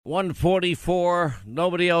144.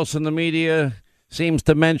 Nobody else in the media seems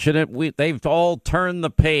to mention it. They've all turned the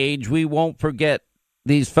page. We won't forget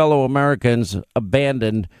these fellow Americans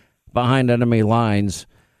abandoned behind enemy lines,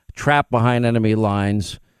 trapped behind enemy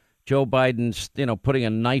lines. Joe Biden's, putting a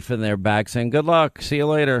knife in their back, saying, good luck, see you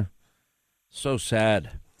later. So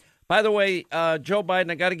sad. By the way, Joe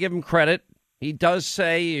Biden, I got to give him credit. He does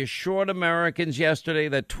say he assured Americans yesterday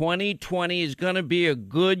that 2020 is going to be a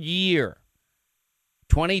good year.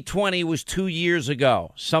 2020 was 2 years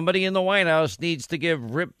ago. Somebody in the White House needs to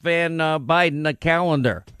give Rip Van Biden a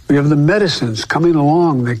calendar. We have the medicines coming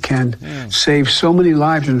along that can save so many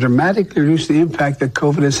lives and dramatically reduce the impact that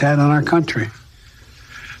COVID has had on our country.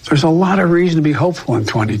 There's a lot of reason to be hopeful in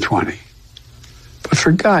 2020. But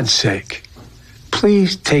for God's sake,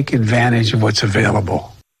 please take advantage of what's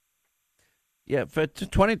available. Yeah, for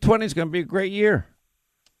 2020 is going to be a great year.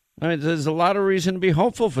 I mean, there's a lot of reason to be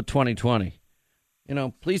hopeful for 2020.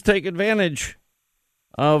 Please take advantage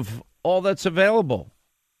of all that's available.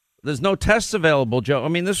 There's no tests available, Joe. I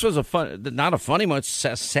mean, this was not a funny moment, it's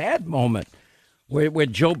a sad moment where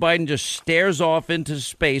Joe Biden just stares off into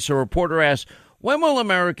space. A reporter asks, when will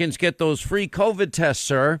Americans get those free COVID tests,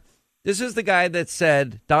 sir? This is the guy that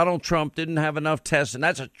said Donald Trump didn't have enough tests, and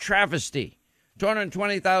that's a travesty.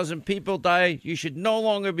 220,000 people die. You should no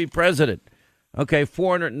longer be president. Okay,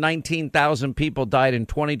 419,000 people died in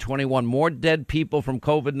 2021. More dead people from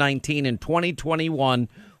COVID-19 in 2021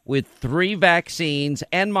 with 3 vaccines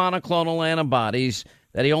and monoclonal antibodies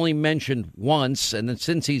that he only mentioned once. And then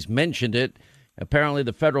since he's mentioned it, apparently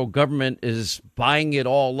the federal government is buying it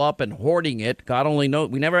all up and hoarding it. God only knows.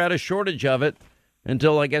 We never had a shortage of it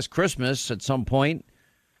until, I guess, Christmas at some point.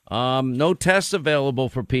 No tests available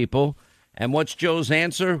for people. And what's Joe's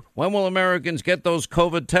answer? When will Americans get those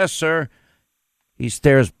COVID tests, sir? He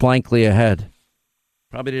stares blankly ahead.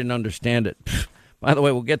 Probably didn't understand it. By the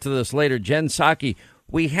way, we'll get to this later. Jen Psaki,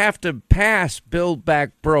 we have to pass Build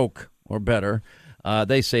Back Broke, or better.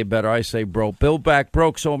 They say better, I say broke. Build Back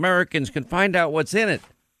Broke so Americans can find out what's in it.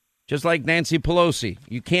 Just like Nancy Pelosi.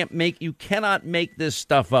 You cannot make this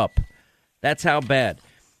stuff up. That's how bad.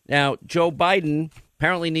 Now, Joe Biden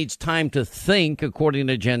apparently needs time to think, according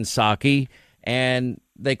to Jen Psaki, and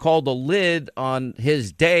they called a lid on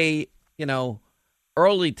his day,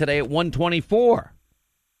 early today at 1:24.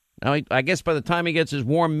 Now, I guess by the time he gets his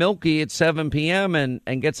warm milky at 7 p.m.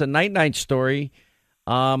 and gets a night-night story,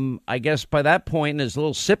 I guess by that point in his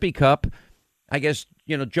little sippy cup, I guess,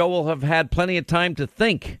 Joe will have had plenty of time to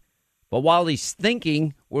think. But while he's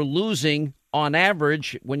thinking, we're losing on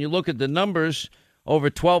average, when you look at the numbers, over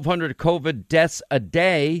 1,200 COVID deaths a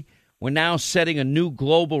day. We're now setting a new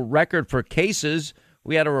global record for cases.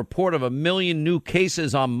 We had a report of 1 million new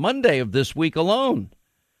cases on Monday of this week alone.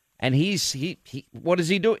 And what is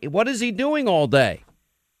he doing? What is he doing all day?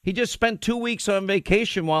 He just spent 2 weeks on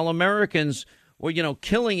vacation while Americans were,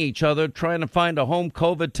 killing each other, trying to find a home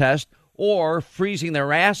COVID test or freezing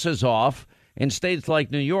their asses off in states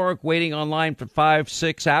like New York, waiting online for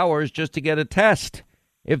 5-6 hours just to get a test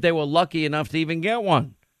if they were lucky enough to even get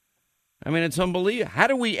one. I mean, it's unbelievable. How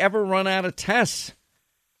do we ever run out of tests?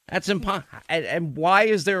 That's impossible. And why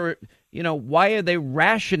is there, why are they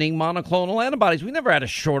rationing monoclonal antibodies? We never had a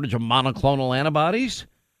shortage of monoclonal antibodies.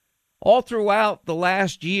 All throughout the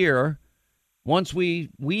last year, once we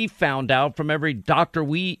found out from every doctor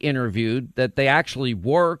we interviewed that they actually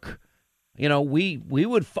work,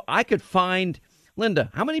 I could find,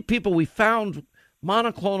 Linda, how many people we found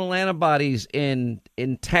monoclonal antibodies in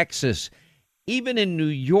Texas, even in New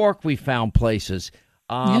York, we found places.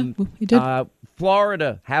 We did.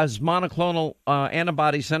 Florida has monoclonal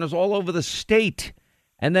antibody centers all over the state.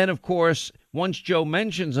 And then, of course, once Joe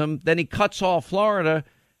mentions them, then he cuts off Florida,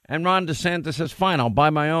 and Ron DeSantis says, fine, I'll buy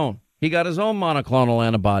my own. He got his own monoclonal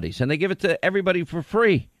antibodies, and they give it to everybody for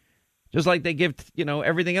free, just like they give,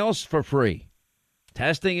 everything else for free.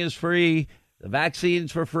 Testing is free. The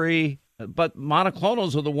vaccine's for free. But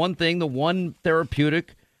monoclonals are the one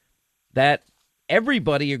therapeutic that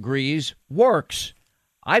everybody agrees works.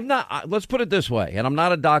 Let's put it this way, and I'm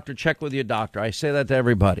not a doctor. Check with your doctor. I say that to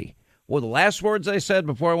everybody. Well, the last words I said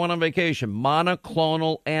before I went on vacation,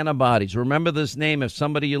 monoclonal antibodies. Remember this name if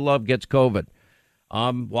somebody you love gets COVID.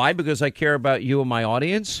 Why? Because I care about you and my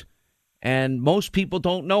audience, and most people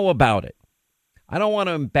don't know about it. I don't want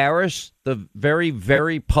to embarrass the very,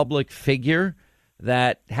 very public figure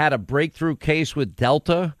that had a breakthrough case with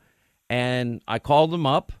Delta, and I called him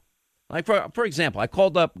up. Like, for example, I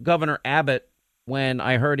called up Governor Abbott when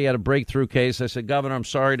I heard he had a breakthrough case. I said, Governor, I'm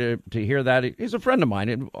sorry to hear that. He's a friend of mine.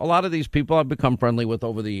 And a lot of these people I've become friendly with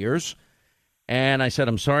over the years. And I said,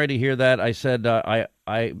 I'm sorry to hear that. I said, I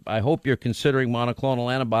hope you're considering monoclonal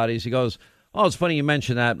antibodies. He goes, oh, it's funny you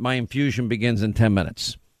mentioned that. My infusion begins in 10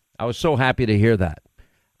 minutes. I was so happy to hear that.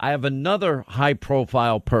 I have another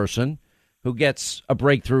high-profile person who gets a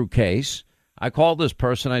breakthrough case. I called this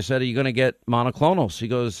person. I said, are you going to get monoclonals? He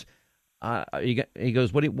goes,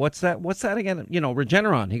 what's that? What's that again?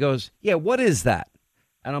 Regeneron. He goes, yeah, what is that?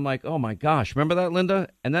 And I'm like, oh, my gosh. Remember that, Linda?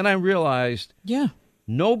 And then I realized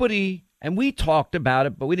nobody, and we talked about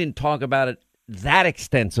it, but we didn't talk about it that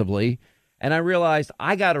extensively. And I realized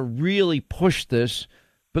I got to really push this,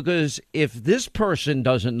 because if this person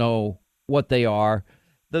doesn't know what they are,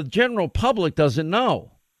 the general public doesn't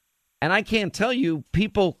know. And I can't tell you,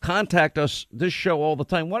 people contact us, this show, all the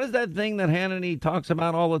time. What is that thing that Hannity talks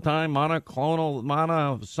about all the time?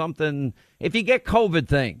 Monoclonal, something. If you get COVID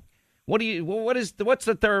thing, what's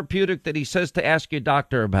the therapeutic that he says to ask your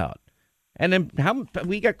doctor about? And then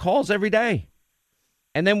we get calls every day.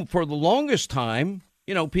 And then for the longest time,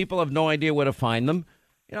 people have no idea where to find them.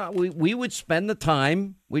 We would spend the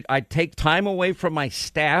time. I'd take time away from my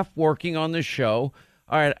staff working on this show.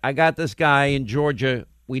 All right, I got this guy in Georgia.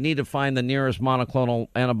 We need to find the nearest monoclonal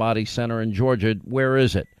antibody center in Georgia. Where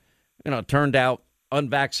is it? It turned out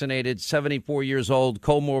unvaccinated, 74 years old,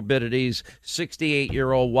 comorbidities,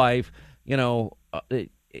 68-year-old wife,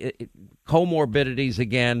 comorbidities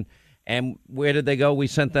again. And where did they go? We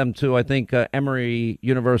sent them to, I think, Emory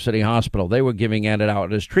University Hospital. They were giving it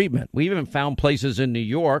out as treatment. We even found places in New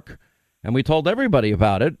York, and we told everybody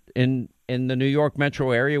about it in the New York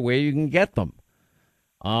metro area where you can get them.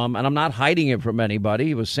 And I'm not hiding it from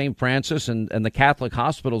anybody. It was St. Francis, and the Catholic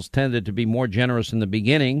hospitals tended to be more generous in the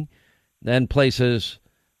beginning than places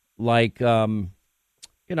like,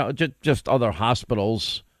 just other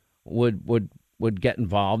hospitals would get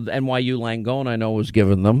involved. NYU Langone, I know, was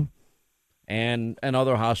given them, and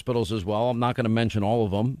other hospitals as well. I'm not going to mention all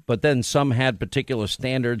of them, but then some had particular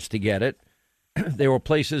standards to get it. There were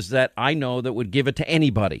places that I know that would give it to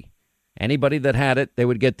anybody. Anybody that had it, they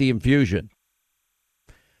would get the infusion.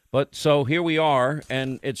 But so here we are,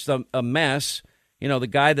 and it's a mess. The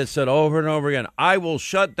guy that said over and over again, I will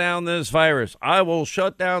shut down this virus. I will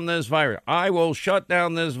shut down this virus. I will shut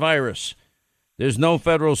down this virus. There's no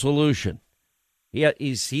federal solution.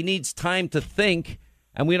 He needs time to think,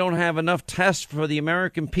 and we don't have enough tests for the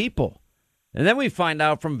American people. And then we find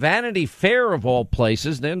out from Vanity Fair, of all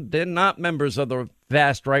places, they're not members of the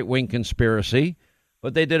vast right-wing conspiracy,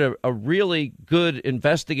 but they did a really good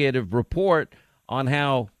investigative report on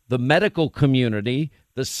how the medical community,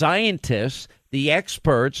 the scientists, the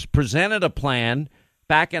experts presented a plan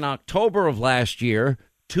back in October of last year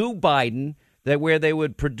to Biden where they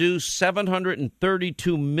would produce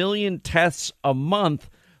 732 million tests a month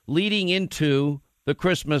leading into the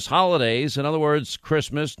Christmas holidays. In other words,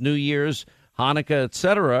 Christmas, New Year's, Hanukkah,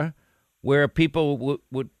 etc., where people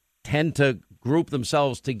would tend to group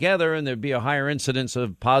themselves together and there'd be a higher incidence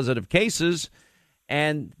of positive cases.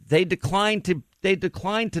 And they declined to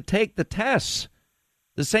take the tests.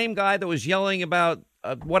 The same guy that was yelling about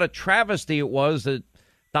what a travesty it was that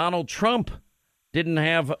Donald Trump didn't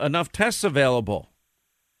have enough tests available.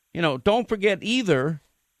 Don't forget either,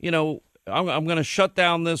 I'm going to shut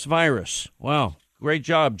down this virus. Wow, great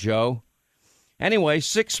job, Joe. Anyway,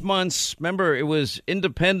 6 months. Remember, it was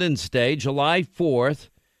Independence Day, July 4th.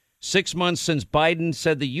 6 months since Biden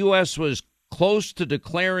said the U.S. was close to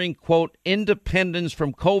declaring, quote, independence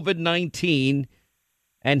from COVID-19.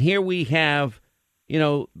 And here we have,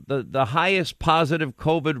 the highest positive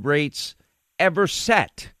COVID rates ever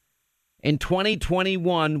set. In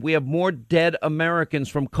 2021, we have more dead Americans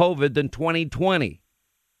from COVID than 2020.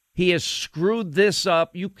 He has screwed this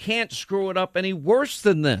up. You can't screw it up any worse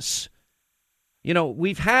than this.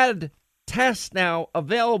 We've had tests now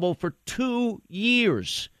available for 2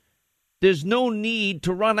 years. There's no need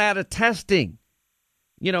to run out of testing.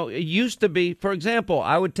 It used to be, for example,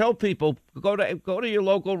 I would tell people, go to your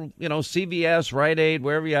local, CVS, Rite Aid,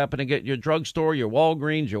 wherever you happen to get your drugstore, your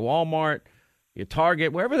Walgreens, your Walmart, your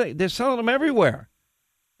Target, wherever they're selling them everywhere.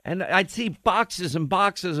 And I'd see boxes and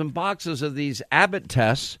boxes and boxes of these Abbott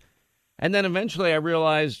tests. And then eventually I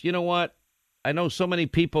realized, you know what? I know so many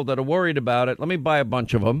people that are worried about it. Let me buy a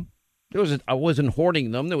bunch of them. I wasn't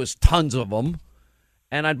hoarding them. There was tons of them.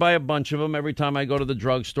 And I'd buy a bunch of them every time I go to the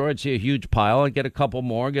drugstore. I'd see a huge pile. I'd get a couple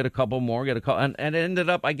more, get a couple more, get a couple. And it ended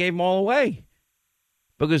up, I gave them all away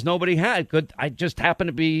because nobody had. I just happened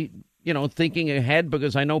to be, thinking ahead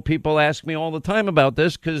because I know people ask me all the time about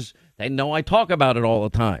this because they know I talk about it all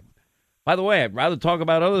the time. By the way, I'd rather talk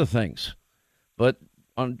about other things. But,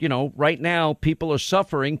 right now, people are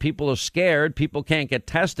suffering. People are scared. People can't get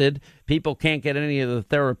tested. People can't get any of the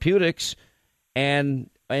therapeutics. And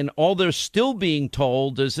all they're still being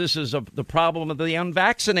told is this is the problem of the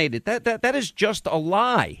unvaccinated. That is just a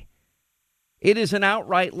lie. It is an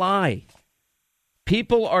outright lie.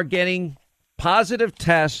 People are getting positive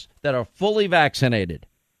tests that are fully vaccinated.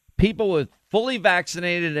 People with fully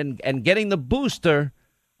vaccinated and getting the booster,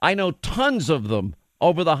 I know tons of them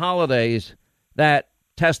over the holidays that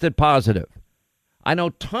tested positive. I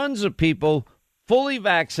know tons of people fully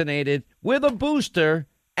vaccinated with a booster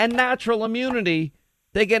and natural immunity.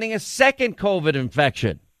 They're getting a second COVID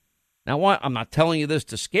infection. Now, I'm not telling you this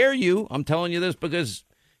to scare you. I'm telling you this because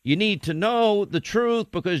you need to know the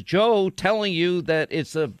truth, because Joe telling you that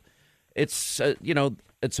it's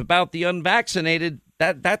about the unvaccinated,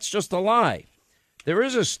 that's just a lie. There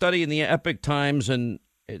is a study in the Epoch Times, and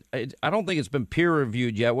I don't think it's been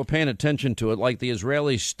peer-reviewed yet. We're paying attention to it, like the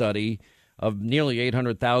Israeli study of nearly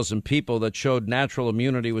 800,000 people that showed natural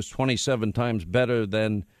immunity was 27 times better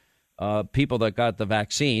than people that got the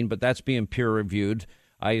vaccine, but that's being peer-reviewed.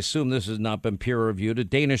 I assume this has not been peer-reviewed. A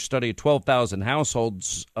Danish study of 12,000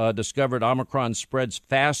 households discovered Omicron spreads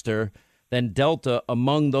faster than Delta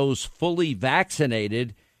among those fully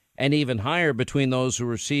vaccinated, and even higher between those who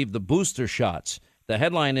received the booster shots. The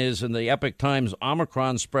headline is in the Epoch Times,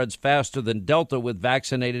 Omicron spreads faster than Delta with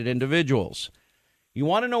vaccinated individuals. You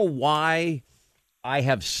want to know why I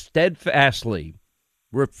have steadfastly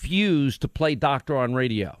refused to play doctor on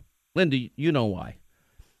radio? Linda, you know why.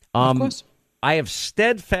 Of course. I have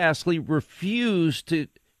steadfastly refused to.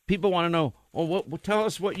 People want to know, well, tell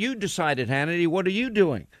us what you decided, Hannity. What are you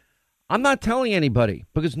doing? I'm not telling anybody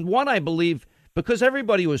because, one, I believe because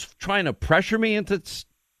everybody was trying to pressure me into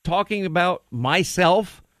talking about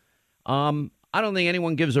myself. I don't think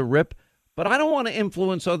anyone gives a rip, but I don't want to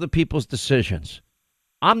influence other people's decisions.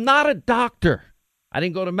 I'm not a doctor. I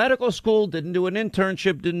didn't go to medical school, didn't do an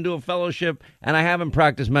internship, didn't do a fellowship, and I haven't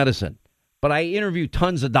practiced medicine. But I interview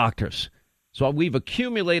tons of doctors. So we've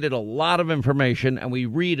accumulated a lot of information, and we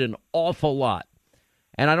read an awful lot.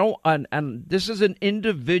 And this is an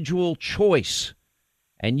individual choice.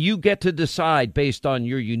 And you get to decide based on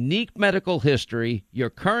your unique medical history, your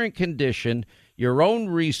current condition, your own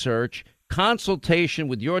research, consultation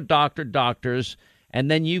with your doctors,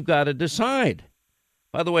 and then you've got to decide.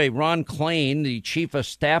 By the way, Ron Klain, the chief of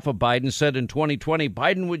staff of Biden, said in 2020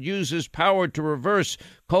 Biden would use his power to reverse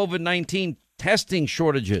COVID-19 testing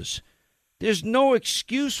shortages. There's no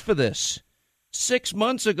excuse for this. 6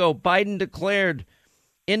 months ago, Biden declared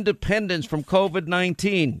independence from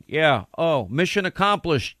COVID-19. Yeah. Oh, mission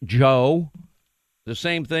accomplished, Joe. The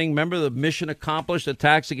same thing. Remember the mission accomplished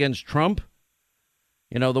attacks against Trump?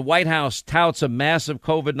 You know, the White House touts a massive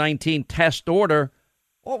COVID-19 test order.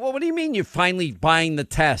 Well, what do you mean you're finally buying the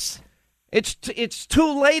tests? It's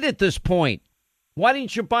too late at this point. Why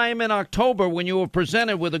didn't you buy them in October when you were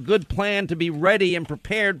presented with a good plan to be ready and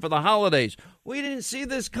prepared for the holidays? We didn't see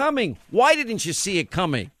this coming. Why didn't you see it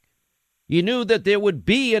coming? You knew that there would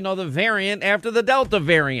be another variant after the Delta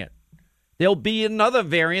variant. There'll be another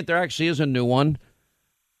variant. There actually is a new one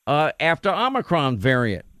after Omicron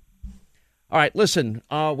variant. All right, listen,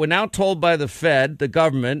 we're now told by the Fed, the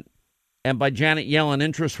government, and by Janet Yellen,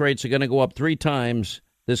 interest rates are going to go up 3 times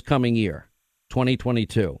this coming year,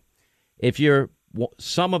 2022. If you're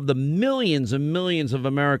some of the millions and millions of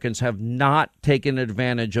Americans have not taken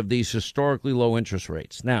advantage of these historically low interest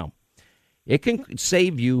rates. Now, it can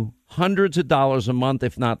save you hundreds of dollars a month,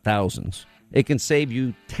 if not thousands. It can save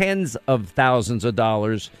you tens of thousands of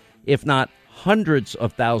dollars, if not hundreds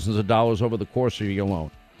of thousands of dollars over the course of your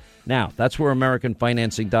loan. Now, that's where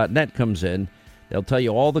AmericanFinancing.net comes in. They'll tell you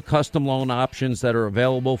all the custom loan options that are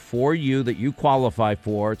available for you that you qualify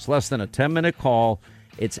for. It's less than a 10-minute call.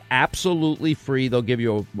 It's absolutely free. They'll give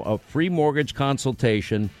you a free mortgage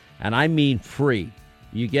consultation, and I mean free.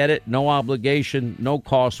 You get it, no obligation, no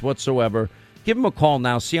cost whatsoever. Give them a call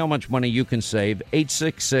now. See how much money you can save.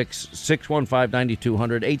 866-615-9200,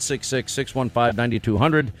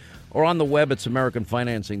 866-615-9200, or on the web, it's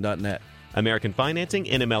AmericanFinancing.net. American Financing,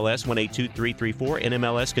 NMLS 182334,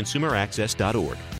 NMLSConsumerAccess.org.